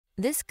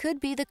This could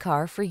be the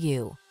car for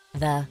you.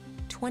 The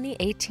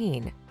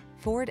 2018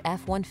 Ford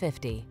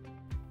F-150.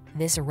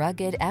 This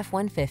rugged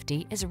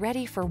F-150 is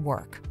ready for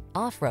work,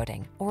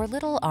 off-roading, or a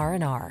little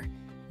R&R.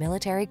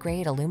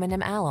 Military-grade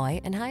aluminum alloy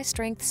and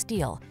high-strength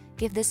steel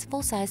give this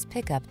full-size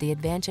pickup the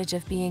advantage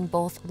of being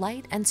both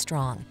light and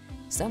strong,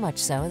 so much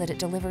so that it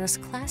delivers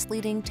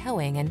class-leading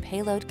towing and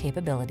payload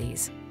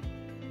capabilities.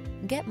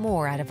 Get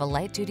more out of a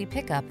light-duty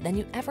pickup than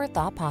you ever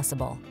thought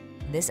possible.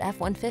 This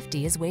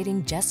F-150 is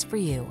waiting just for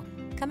you.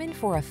 Come in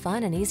for a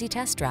fun and easy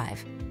test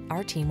drive.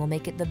 Our team will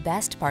make it the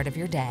best part of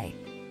your day.